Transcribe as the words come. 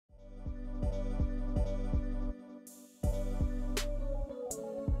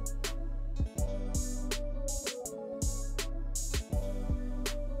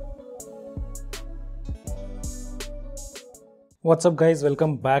What's up guys,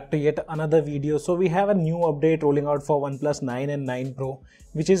 welcome back to yet another video. So we have a new update rolling out for OnePlus 9 and 9 Pro,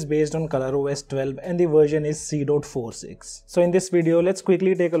 which is based on ColorOS 12 and the version is C.46. So in this video, let's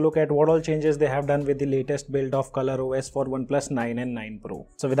quickly take a look at what all changes they have done with the latest build of ColorOS for OnePlus 9 and 9 Pro.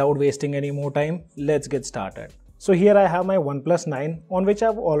 So without wasting any more time, let's get started. So here I have my OnePlus 9 on which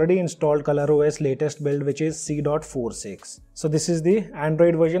I've already installed ColorOS latest build, which is C.46. So this is the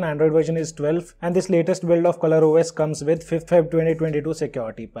Android version is 12, and this latest build of ColorOS comes with 5th Feb 2022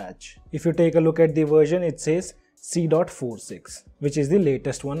 security patch. If you take a look at the version, it says C.46, which is the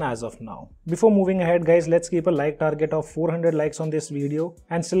latest one as of now. Before moving ahead guys, let's keep a like target of 400 likes on this video,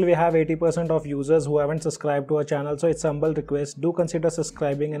 and still we have 80% of users who haven't subscribed to our channel, so it's a humble request, do consider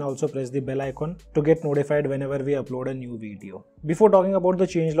subscribing and also press the bell icon to get notified whenever we upload a new video. Before talking about the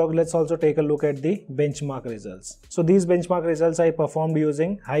changelog, let's also take a look at the benchmark results. So these benchmark results I performed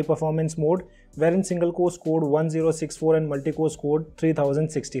using high performance mode, wherein single core scored 1064 and multi-core scored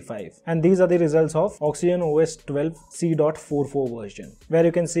 3065. And these are the results of OxygenOS 12 C.44 version, where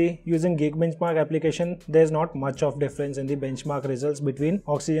you can see using Geekbenchmark application, there's not much of difference in the benchmark results between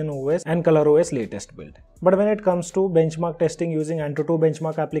OxygenOS and ColorOS latest build. But when it comes to benchmark testing using Antutu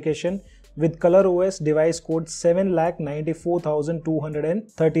benchmark application, with ColorOS device scored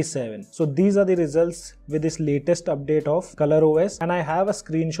 7,94,237. So these are the results with this latest update of ColorOS, and I have a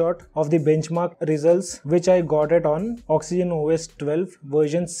screenshot of the benchmark results which I got it on OxygenOS 12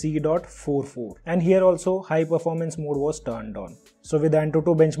 version C.44, and here also high performance mode was turned on. So with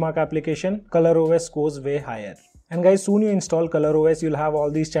Antutu benchmark application, ColorOS scores way higher. And guys, soon you install ColorOS, you'll have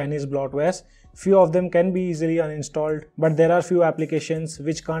all these Chinese bloatwares. Few of them can be easily uninstalled, but there are few applications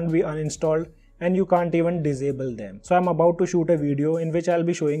which can't be uninstalled and you can't even disable them. So I'm about to shoot a video in which I'll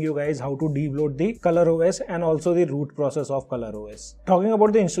be showing you guys how to debloat the ColorOS and also the root process of ColorOS. Talking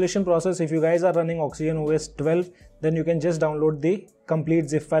about the installation process, if you guys are running OxygenOS 12, then you can just download the complete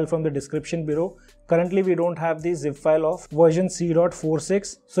zip file from the description below. Currently we don't have the zip file of version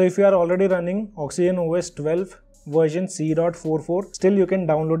C.46. So if you are already running OxygenOS 12 version C.44, still you can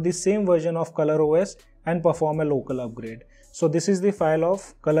download the same version of ColorOS and perform a local upgrade. So this is the file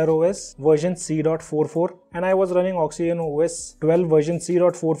of ColorOS version C.44, and I was running OxygenOS 12 version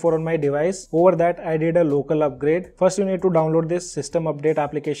C.44 on my device. Over that I did a local upgrade. First you need to download this system update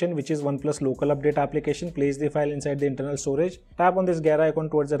application, which is OnePlus local update application. Place the file inside the internal storage. Tap on this gear icon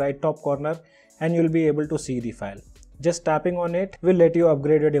towards the right top corner and you'll be able to see the file. Just tapping on it will let you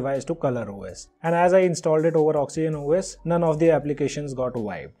upgrade your device to ColorOS. And as I installed it over OxygenOS, none of the applications got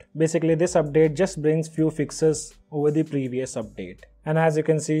wiped. Basically this update just brings few fixes over the previous update. And as you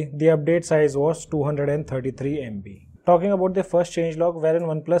can see, the update size was 233 MB. Talking about the first changelog, wherein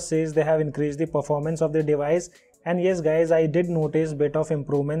OnePlus says they have increased the performance of the device. And yes guys, I did notice bit of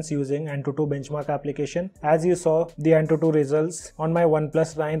improvements using Antutu benchmark application. As you saw the Antutu results on my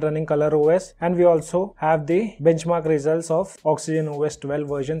OnePlus 9 running ColorOS, and we also have the benchmark results of OxygenOS 12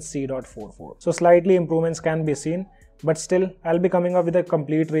 version C.44. So slightly improvements can be seen, but still I'll be coming up with a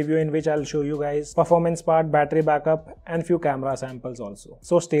complete review in which I'll show you guys performance part, battery backup and few camera samples also.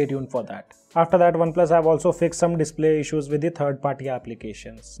 So stay tuned for that. After that, OnePlus have also fixed some display issues with the third-party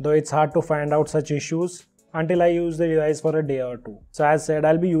applications, though it's hard to find out such issues until I use the device for a day or two. So as said,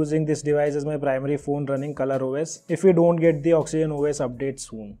 I'll be using this device as my primary phone running ColorOS if we don't get the OxygenOS update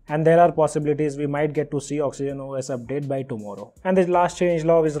soon. And there are possibilities we might get to see OxygenOS update by tomorrow. And the last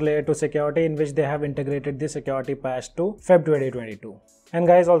changelog is related to security, in which they have integrated the security patch to Feb 2022. And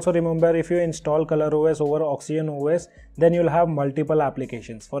guys, also remember, if you install ColorOS over OxygenOS, then you'll have multiple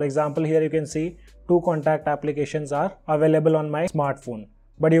applications. For example, here you can see 2 contact applications are available on my smartphone,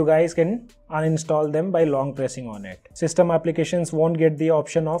 but you guys can uninstall them by long pressing on it. System applications won't get the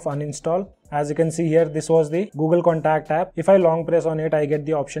option of uninstall. As you can see here, this was the Google Contact app. If I long press on it, I get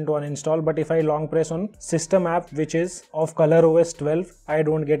the option to uninstall, but if I long press on system app, which is of ColorOS 12, I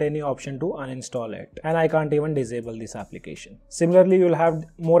don't get any option to uninstall it, and I can't even disable this application. Similarly, you'll have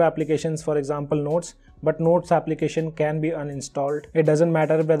more applications, for example Notes, but Notes application can be uninstalled. It doesn't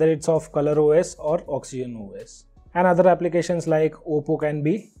matter whether it's of ColorOS or OxygenOS. And other applications like Oppo can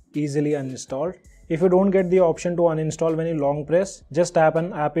be easily uninstalled. If you don't get the option to uninstall when you long press, just tap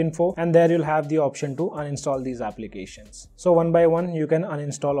on app info and there you'll have the option to uninstall these applications. So one by one you can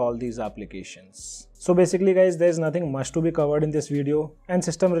uninstall all these applications. So basically guys, there's nothing much to be covered in this video, and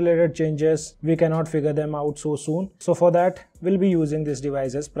system related changes, we cannot figure them out so soon. So for that, we'll be using this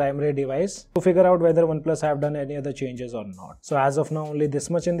device as primary device to figure out whether OnePlus have done any other changes or not. So as of now, only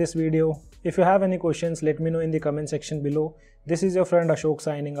this much in this video. If you have any questions, let me know in the comment section below. This is your friend Ashok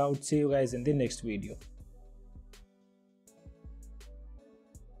signing out. See you guys in the next video.